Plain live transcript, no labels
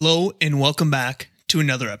Hello and welcome back to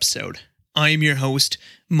another episode. I am your host,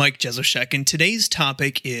 Mike Jezoshek, and today's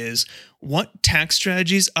topic is what tax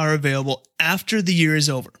strategies are available after the year is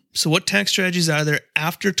over. So what tax strategies are there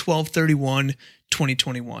after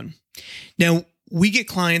 12/31/2021? Now, we get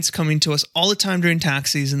clients coming to us all the time during tax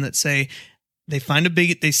season that say they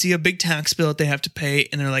see a big tax bill that they have to pay,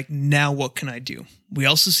 and they're like, now what can I do? We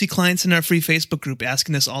also see clients in our free Facebook group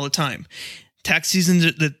asking this all the time. Tax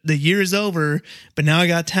season, the year is over, but now I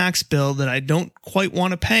got a tax bill that I don't quite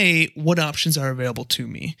want to pay. What options are available to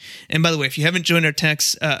me? And by the way, if you haven't joined our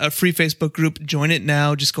a free Facebook group, join it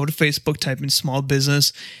now. Just go to Facebook, type in Small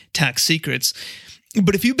Business Tax Secrets.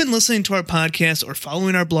 But if you've been listening to our podcast or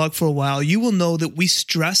following our blog for a while, you will know that we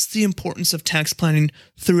stress the importance of tax planning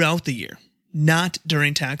throughout the year, not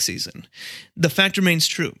during tax season. The fact remains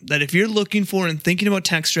true that if you're looking for and thinking about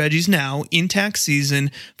tax strategies now in tax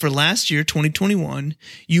season for last year, 2021,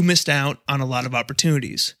 you missed out on a lot of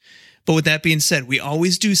opportunities. But with that being said, we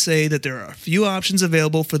always do say that there are a few options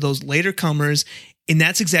available for those later comers, and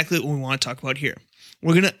that's exactly what we want to talk about here.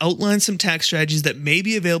 We're going to outline some tax strategies that may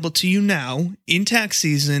be available to you now in tax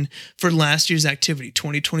season for last year's activity,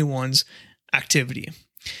 2021's activity.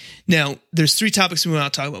 Now, there's three topics we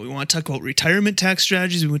want to talk about. We want to talk about retirement tax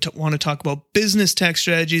strategies. We want to talk about business tax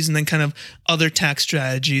strategies, and then kind of other tax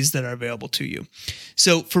strategies that are available to you.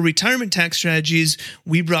 So for retirement tax strategies,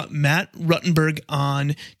 we brought Matt Ruttenberg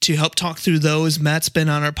on to help talk through those. Matt's been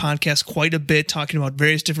on our podcast quite a bit, talking about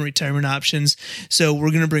various different retirement options. So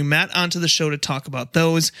we're going to bring Matt onto the show to talk about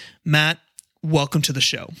those. Matt, welcome to the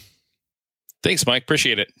show. Thanks, Mike.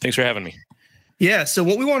 Appreciate it. Thanks for having me. Yeah, so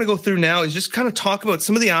what we want to go through now is just kind of talk about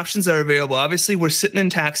some of the options that are available. Obviously, we're sitting in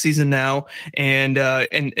tax season now, and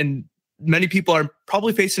many people are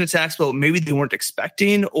probably facing a tax bill maybe they weren't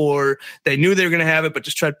expecting, or they knew they were going to have it but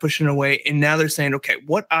just tried pushing it away. And now they're saying, okay,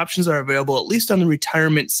 what options are available, at least on the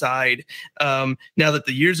retirement side, now that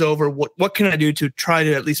the year's over? What can I do to try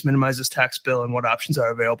to at least minimize this tax bill, and what options are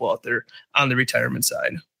available out there on the retirement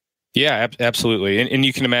side? Yeah, absolutely. And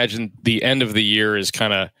you can imagine the end of the year is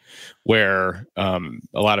kind of where a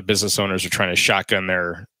lot of business owners are trying to shotgun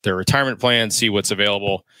their retirement plan, see what's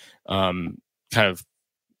available, kind of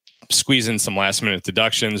squeeze in some last minute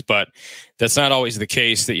deductions. But that's not always the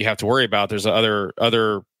case that you have to worry about. There's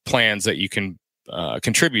other plans that you can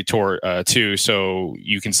contribute to, so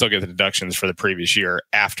you can still get the deductions for the previous year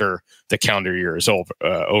after the calendar year is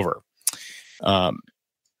over.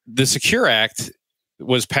 The Secure Act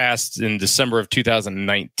was passed in December of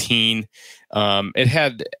 2019. It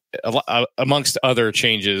had, amongst other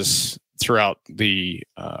changes throughout the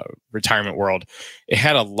retirement world, it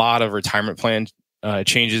had a lot of retirement plan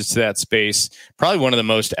changes to that space, probably one of the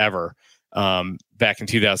most ever back in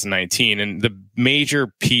 2019. And the major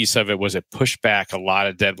piece of it was it pushed back a lot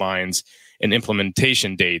of deadlines and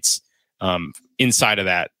implementation dates inside of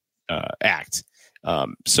that act.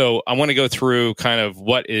 So I want to go through kind of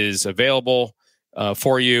what is available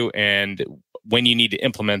for you and when you need to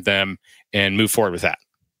implement them and move forward with that.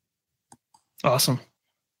 Awesome.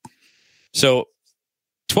 So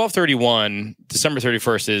 12/31, December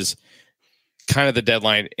 31st is kind of the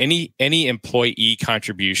deadline. Any employee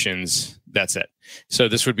contributions, that's it. So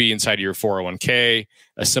this would be inside of your 401k,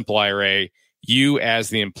 a simple IRA. You as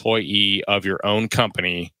the employee of your own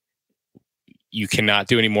company, you cannot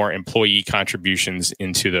do any more employee contributions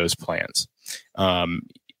into those plans.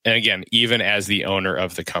 And again, even as the owner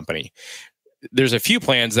of the company, there's a few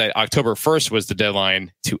plans that October 1st was the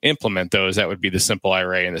deadline to implement those. That would be the simple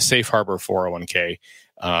IRA and the Safe Harbor 401k.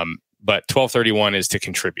 But 12/31 is to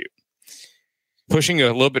contribute. Pushing a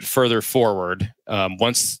little bit further forward, now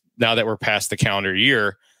that we're past the calendar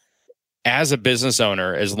year, as a business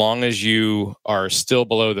owner, as long as you are still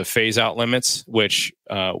below the phase out limits, which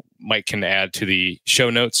Mike can add to the show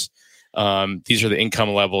notes, these are the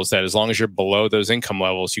income levels that as long as you're below those income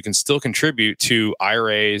levels, you can still contribute to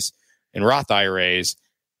IRAs and Roth IRAs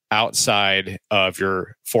outside of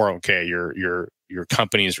your 401k, your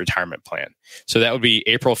company's retirement plan. So that would be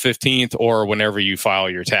April 15th or whenever you file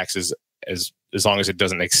your taxes, as long as it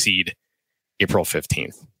doesn't exceed April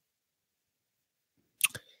 15th.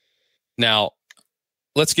 Now,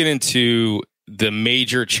 let's get into the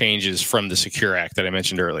major changes from the Secure Act that I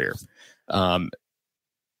mentioned earlier.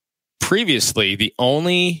 Previously, the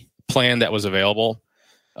only plan that was available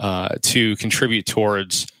to contribute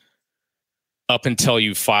towards up until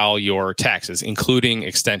you file your taxes, including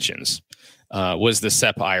extensions, was the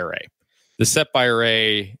SEP IRA. The SEP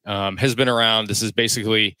IRA has been around. This is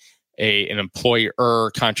basically an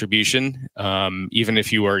employer contribution. Even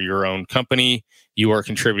if you are your own company, you are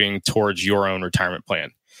contributing towards your own retirement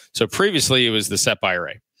plan. So previously, it was the SEP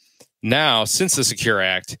IRA. Now, since the Secure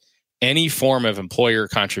Act, any form of employer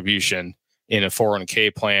contribution in a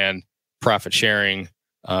 401k plan, profit sharing,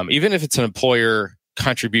 even if it's an employer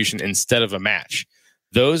contribution instead of a match,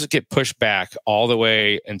 those get pushed back all the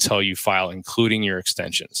way until you file, including your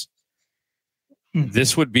extensions.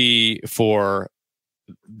 This would be for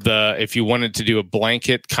if you wanted to do a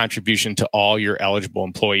blanket contribution to all your eligible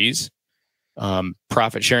employees,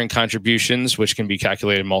 profit sharing contributions, which can be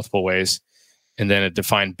calculated multiple ways, and then a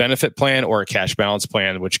defined benefit plan or a cash balance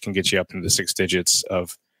plan, which can get you up into the 6 digits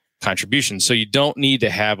of contributions. So you don't need to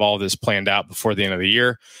have all this planned out before the end of the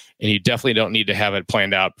year, and you definitely don't need to have it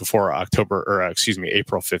planned out before April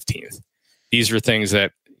 15th. These are things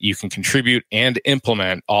that you can contribute and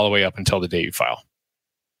implement all the way up until the day you file.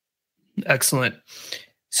 Excellent.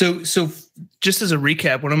 So just as a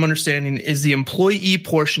recap, what I'm understanding is the employee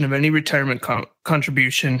portion of any retirement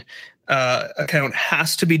contribution account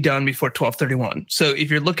has to be done before 12/31. So if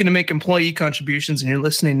you're looking to make employee contributions and you're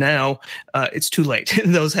listening now, it's too late.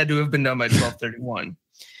 Those had to have been done by 12/31.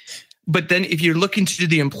 But then if you're looking to do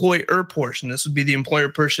the employer portion, this would be the employer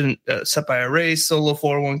portion, SEP IRA, solo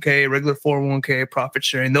 401k, regular 401k, profit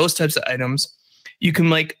sharing, those types of items. You can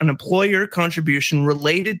make an employer contribution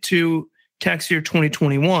related to tax year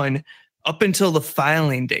 2021 up until the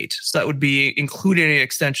filing date. So that would be including any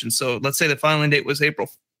extension. So let's say the filing date was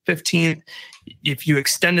April 15th. If you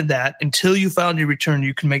extended that until you filed your return,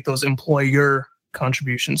 you can make those employer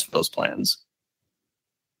contributions for those plans.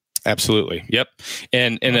 Absolutely. Yep.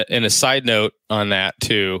 And a side note on that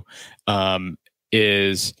too,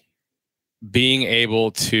 is being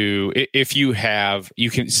able to, if you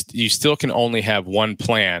still can only have one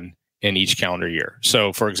plan in each calendar year.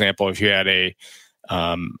 So for example, if you had a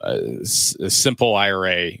simple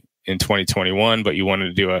IRA in 2021, but you wanted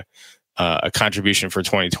to do a contribution for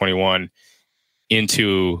 2021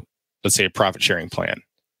 into, let's say, a profit sharing plan,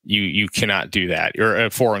 you cannot do that. Or a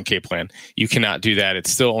 401k plan, you cannot do that. It's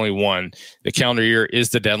still only one. The calendar year is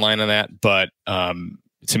the deadline on that, but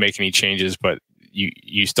to make any changes, but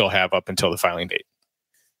you still have up until the filing date.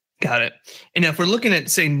 Got it. And if we're looking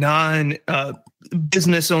at, say,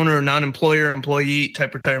 non-business owner or non-employer employee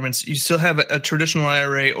type retirements, you still have a traditional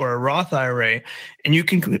IRA or a Roth IRA, and you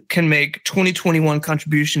can make 2021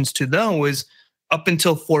 contributions to those up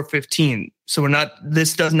until 4/15. So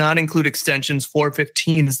this does not include extensions.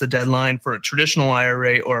 4/15 is the deadline for a traditional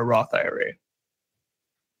IRA or a Roth IRA.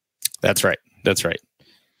 That's right.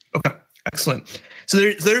 Okay, excellent.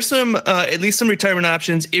 So there's some, at least some retirement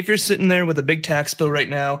options. If you're sitting there with a big tax bill right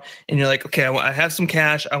now and you're like, okay, I have some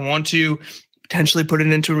cash, I want to potentially put it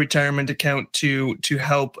into a retirement account to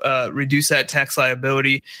help reduce that tax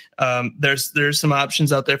liability. There's some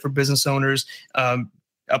options out there for business owners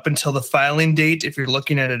up until the filing date. If you're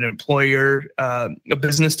looking at an employer, a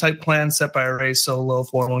business type plan, SEP IRA, solo,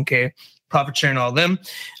 401k, profit sharing, all of them.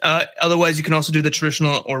 Otherwise, you can also do the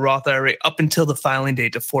traditional or Roth IRA up until the filing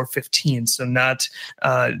date of 4/15. So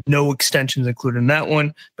no extensions included in that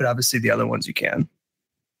one, but obviously the other ones you can.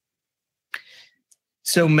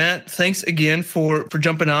 So Matt, thanks again for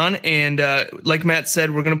jumping on. And like Matt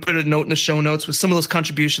said, we're going to put a note in the show notes with some of those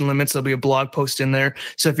contribution limits. There'll be a blog post in there.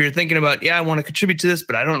 So if you're thinking about, I want to contribute to this,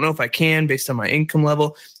 but I don't know if I can based on my income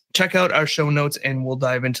level, check out our show notes and we'll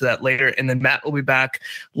dive into that later. And then Matt will be back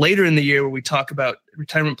later in the year where we talk about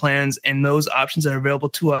retirement plans and those options that are available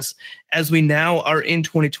to us as we now are in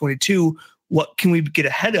 2022. What can we get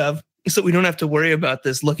ahead of so we don't have to worry about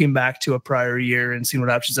this looking back to a prior year and seeing what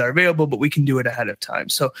options are available, but we can do it ahead of time.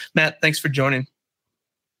 So Matt, thanks for joining.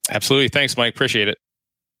 Absolutely. Thanks, Mike. Appreciate it.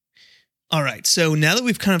 All right. So now that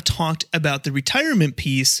we've kind of talked about the retirement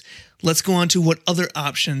piece, let's go on to what other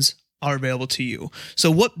options are available to you. So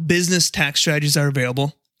what business tax strategies are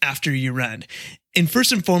available after year end? And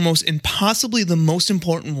first and foremost, and possibly the most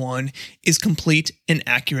important one, is complete and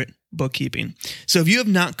accurate bookkeeping. So if you have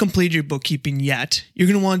not completed your bookkeeping yet, you're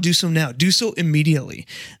going to want to do so now. Do so immediately.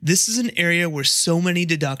 This is an area where so many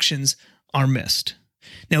deductions are missed.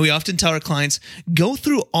 Now, we often tell our clients, go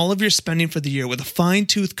through all of your spending for the year with a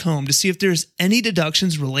fine-tooth comb to see if there's any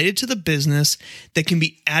deductions related to the business that can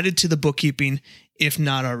be added to the bookkeeping, if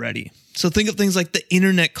not already. So think of things like the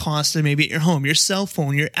internet costs that may be at your home, your cell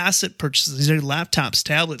phone, your asset purchases, these are laptops,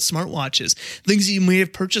 tablets, smartwatches, things that you may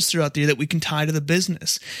have purchased throughout the year that we can tie to the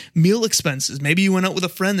business. Meal expenses. Maybe you went out with a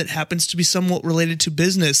friend that happens to be somewhat related to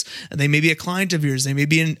business. They may be a client of yours. They may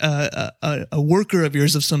be a worker of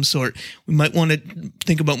yours of some sort. We might want to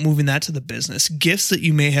think about moving that to the business. Gifts that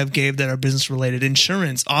you may have gave that are business related,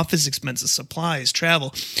 insurance, office expenses, supplies,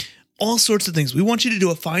 travel. all sorts of things. We want you to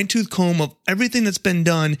do a fine-tooth comb of everything that's been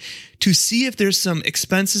done to see if there's some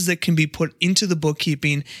expenses that can be put into the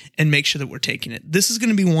bookkeeping and make sure that we're taking it. This is going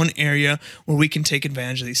to be one area where we can take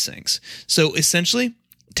advantage of these things. So essentially,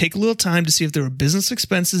 take a little time to see if there are business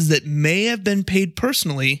expenses that may have been paid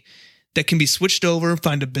personally that can be switched over,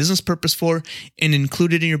 find a business purpose for, and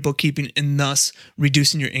include it in your bookkeeping, and thus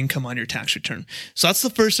reducing your income on your tax return. So that's the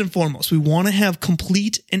first and foremost. We want to have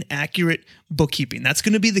complete and accurate bookkeeping. That's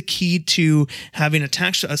going to be the key to having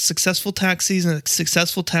a successful tax season, a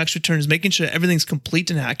successful tax return, is making sure everything's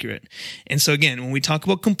complete and accurate. And so again, when we talk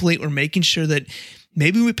about complete, we're making sure that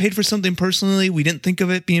maybe we paid for something personally, we didn't think of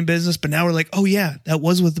it being business, but now we're like, oh yeah, that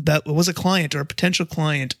was a client or a potential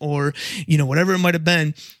client, or whatever it might have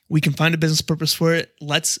been. We can find a business purpose for it.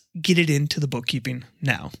 Let's get it into the bookkeeping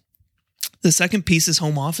now. The second piece is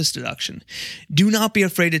home office deduction. Do not be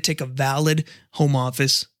afraid to take a valid home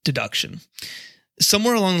office deduction.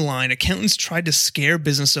 Somewhere along the line, accountants tried to scare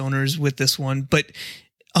business owners with this one, but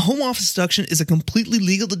a home office deduction is a completely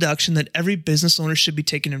legal deduction that every business owner should be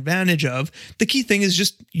taking advantage of. The key thing is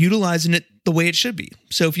just utilizing it the way it should be.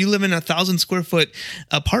 So if you live in a 1,000 square foot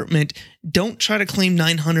apartment, don't try to claim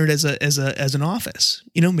 900 as an office.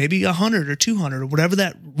 Maybe 100 or 200 or whatever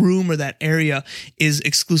that room or that area is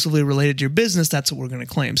exclusively related to your business. That's what we're going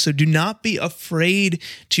to claim. So do not be afraid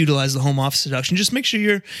to utilize the home office deduction. Just make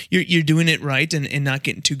sure you're doing it right and not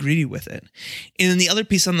getting too greedy with it. And then the other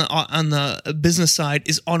piece on the business side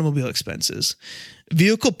is automobile expenses.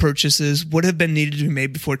 Vehicle purchases would have been needed to be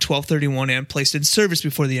made before 12/31 and placed in service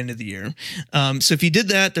before the end of the year. So if you did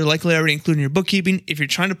that, they're likely already included in your bookkeeping. If you're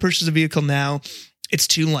trying to purchase a vehicle now, it's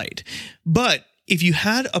too late. But if you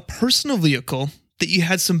had a personal vehicle that you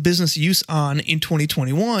had some business use on in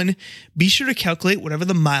 2021, be sure to calculate whatever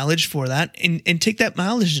the mileage for that and take that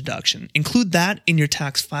mileage deduction. Include that in your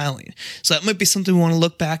tax filing. So that might be something we want to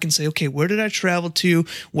look back and say, okay, where did I travel to?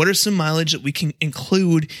 What are some mileage that we can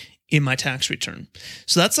include in my tax return?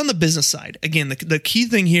 So that's on the business side. Again, the key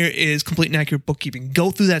thing here is complete and accurate bookkeeping.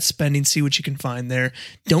 Go through that spending, see what you can find there.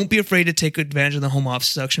 Don't be afraid to take advantage of the home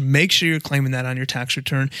office deduction. Make sure you're claiming that on your tax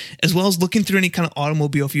return, as well as looking through any kind of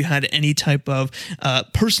automobile if you had any type of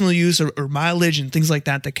personal use or mileage and things like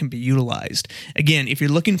that can be utilized. Again, if you're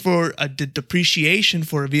looking for a depreciation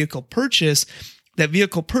for a vehicle purchase, that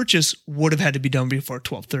vehicle purchase would have had to be done before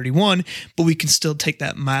 12/31, but we can still take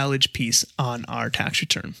that mileage piece on our tax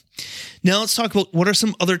return. Now let's talk about what are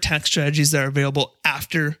some other tax strategies that are available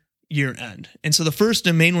after year end. And so the first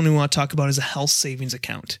and main one we want to talk about is a health savings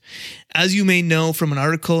account. As you may know from an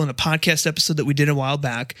article and a podcast episode that we did a while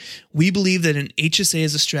back, we believe that an HSA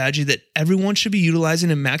is a strategy that everyone should be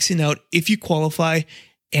utilizing and maxing out if you qualify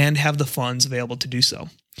and have the funds available to do so.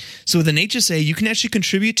 So with an HSA, you can actually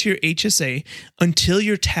contribute to your HSA until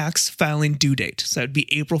your tax filing due date. So that would be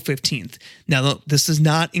April 15th. Now, this does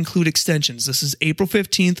not include extensions. This is April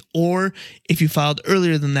 15th, or if you filed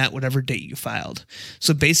earlier than that, whatever date you filed.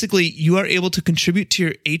 So basically, you are able to contribute to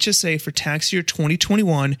your HSA for tax year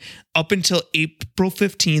 2021 up until April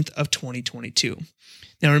 15th of 2022.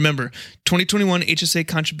 Now remember, 2021 HSA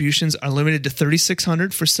contributions are limited to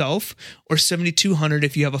 $3,600 for self or $7,200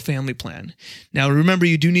 if you have a family plan. Now remember,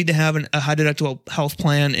 you do need to have a high deductible health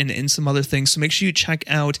plan and some other things. So make sure you check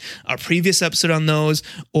out our previous episode on those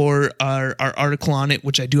or our article on it,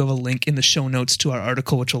 which I do have a link in the show notes to our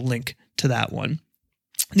article, which will link to that one.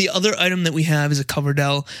 The other item that we have is a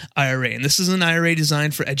Coverdell IRA, and this is an IRA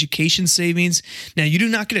designed for education savings. Now, you do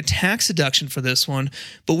not get a tax deduction for this one,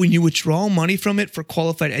 but when you withdraw money from it for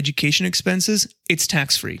qualified education expenses, it's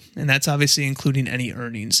tax-free, and that's obviously including any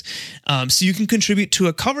earnings. So you can contribute to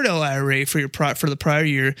a Coverdell IRA for the prior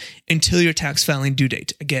year until your tax filing due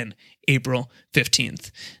date. Again, April 15th.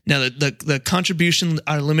 Now, the contributions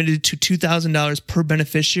are limited to $2,000 per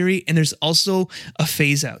beneficiary, and there's also a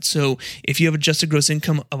phase out. So if you have adjusted gross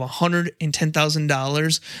income of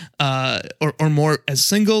 $110,000 or more as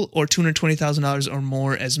single, or $220,000 or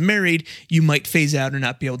more as married, you might phase out or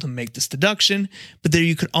not be able to make this deduction. But there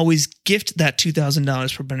you could always gift that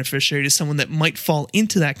 $2,000 per beneficiary to someone that might fall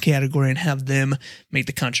into that category and have them make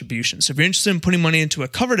the contribution. So if you're interested in putting money into a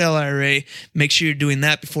Coverdell IRA, make sure you're doing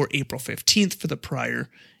that before April 15th for the prior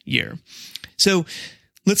year. So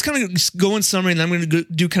let's kind of go in summary, and I'm going to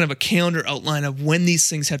do kind of a calendar outline of when these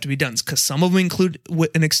things have to be done, because some of them include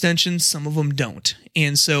an extension, some of them don't.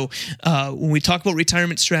 And so when we talk about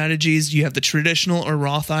retirement strategies, you have the traditional or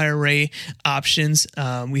Roth IRA options.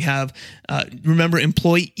 We have, remember,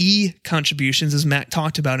 employee contributions, as Matt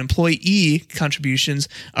talked about. Employee contributions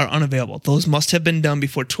are unavailable. Those must have been done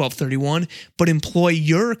before 12/31, but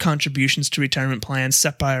employer contributions to retirement plans,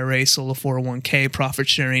 SEP IRA, solo 401k, profit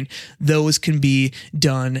sharing, those can be done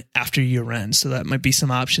done after year end. So that might be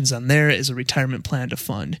some options on there as a retirement plan to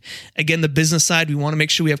fund. Again, the business side, we want to make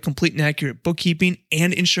sure we have complete and accurate bookkeeping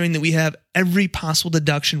and ensuring that we have every possible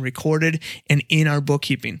deduction recorded and in our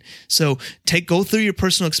bookkeeping. So go through your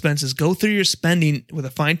personal expenses, go through your spending with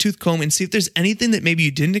a fine-tooth comb and see if there's anything that maybe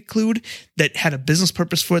you didn't include that had a business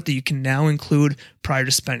purpose for it that you can now include prior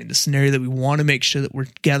to spending. The scenario that we want to make sure that we're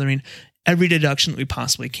gathering every deduction that we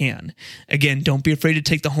possibly can. Again, don't be afraid to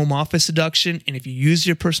take the home office deduction. And if you use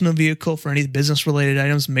your personal vehicle for any business related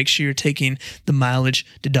items, make sure you're taking the mileage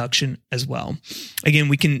deduction as well. Again,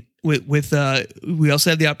 we also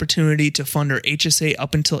have the opportunity to fund our HSA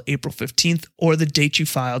up until April 15th or the date you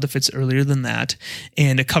filed if it's earlier than that,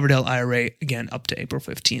 and a Coverdell IRA again up to April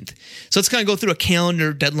 15th. So let's kind of go through a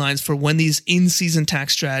calendar deadlines for when these in-season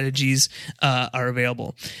tax strategies are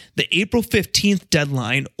available. The April 15th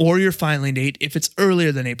deadline or your filing date if it's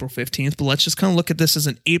earlier than April 15th, but let's just kind of look at this as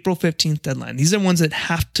an April 15th deadline. These are ones that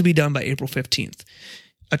have to be done by April 15th.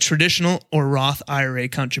 A traditional or Roth IRA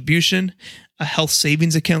contribution, a health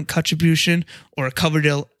savings account contribution, or a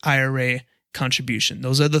Coverdell IRA contribution.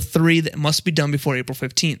 Those are the three that must be done before April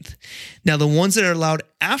 15th. Now, the ones that are allowed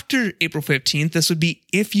after April 15th, this would be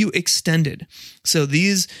if you extended. So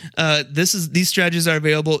these strategies are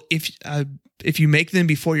available if you make them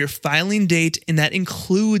before your filing date, and that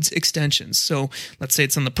includes extensions. So let's say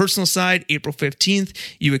it's on the personal side, April 15th,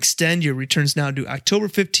 you extend your returns now due October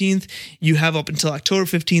 15th, you have up until October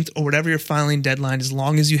 15th or whatever your filing deadline, as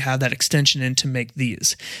long as you have that extension in to make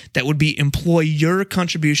these. That would be employer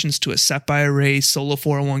contributions to a SEP IRA, solo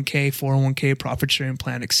 401k, 401k, profit sharing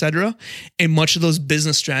plan, etc., and much of those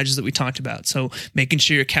business strategies that we talked about. So making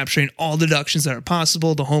sure you're capturing all deductions that are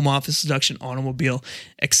possible, the home office deduction, automobile,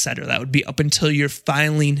 etc. That would be up until your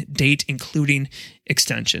filing date, including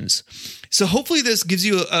extensions. So hopefully this gives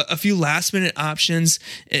you a few last minute options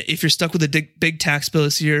if you're stuck with a big tax bill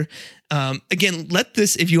this year. Again,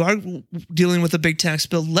 if you are dealing with a big tax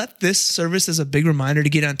bill, let this service as a big reminder to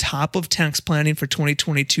get on top of tax planning for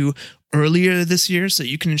 2022 earlier this year so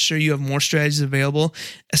you can ensure you have more strategies available,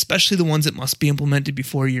 especially the ones that must be implemented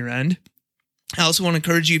before year end. I also want to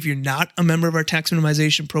encourage you, if you're not a member of our tax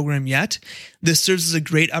minimization program yet, this serves as a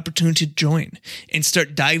great opportunity to join and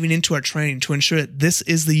start diving into our training to ensure that this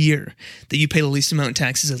is the year that you pay the least amount in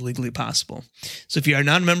taxes as legally possible. So if you are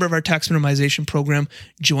not a member of our tax minimization program,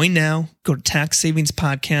 join now. Go to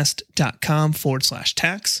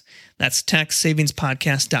taxsavingspodcast.com/tax. That's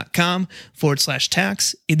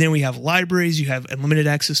taxsavingspodcast.com/tax. And then we have libraries. You have unlimited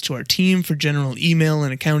access to our team for general email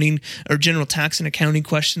and accounting, or general tax and accounting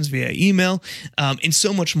questions via email, and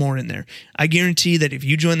so much more in there. I guarantee that if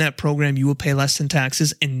you join that program, you will pay less in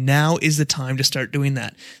taxes, and now is the time to start doing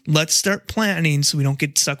that. Let's start planning so we don't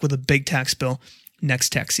get stuck with a big tax bill next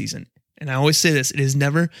tax season. And I always say this, it is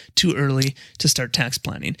never too early to start tax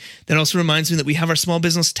planning. That also reminds me that we have our Small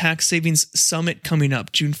Business Tax Savings Summit coming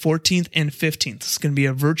up June 14th and 15th. It's going to be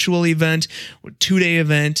a virtual event, a 2-day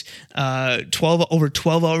event, over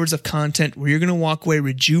 12 hours of content where you're going to walk away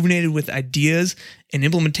rejuvenated with ideas and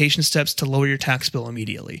implementation steps to lower your tax bill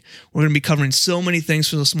immediately. We're going to be covering so many things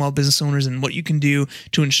for those small business owners and what you can do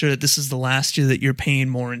to ensure that this is the last year that you're paying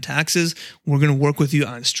more in taxes. We're going to work with you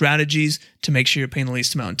on strategies to make sure you're paying the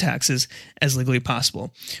least amount in taxes as legally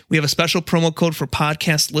possible. We have a special promo code for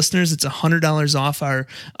podcast listeners. It's $100 off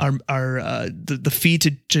the fee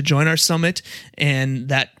to join our summit, and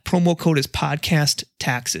that promo code is podcast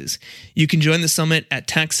taxes. You can join the summit at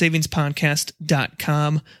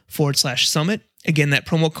taxsavingspodcast.com/summit. Again, that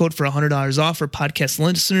promo code for $100 off for podcast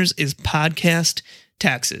listeners is podcast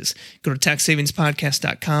taxes. Go to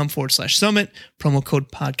taxsavingspodcast.com/summit, promo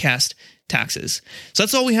code podcast taxes. So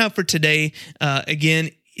that's all we have for today. Again,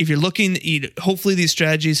 if you're looking, hopefully these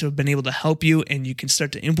strategies have been able to help you and you can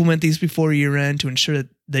start to implement these before year end to ensure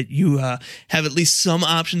that you have at least some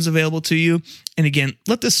options available to you. And again,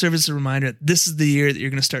 let this serve as a reminder that this is the year that you're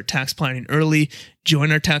going to start tax planning early.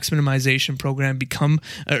 Join our tax minimization program,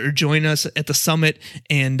 join us at the summit.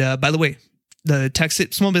 And by the way, the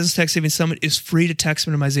Small Business Tax Savings Summit is free to tax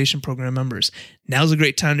minimization program members. Now's a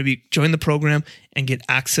great time to join the program and get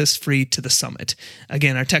access free to the summit.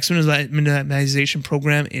 Again, our tax minimization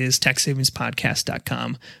program is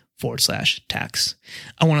taxsavingspodcast.com/tax.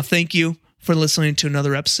 I want to thank you for listening to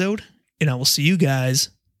another episode, and I will see you guys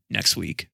next week.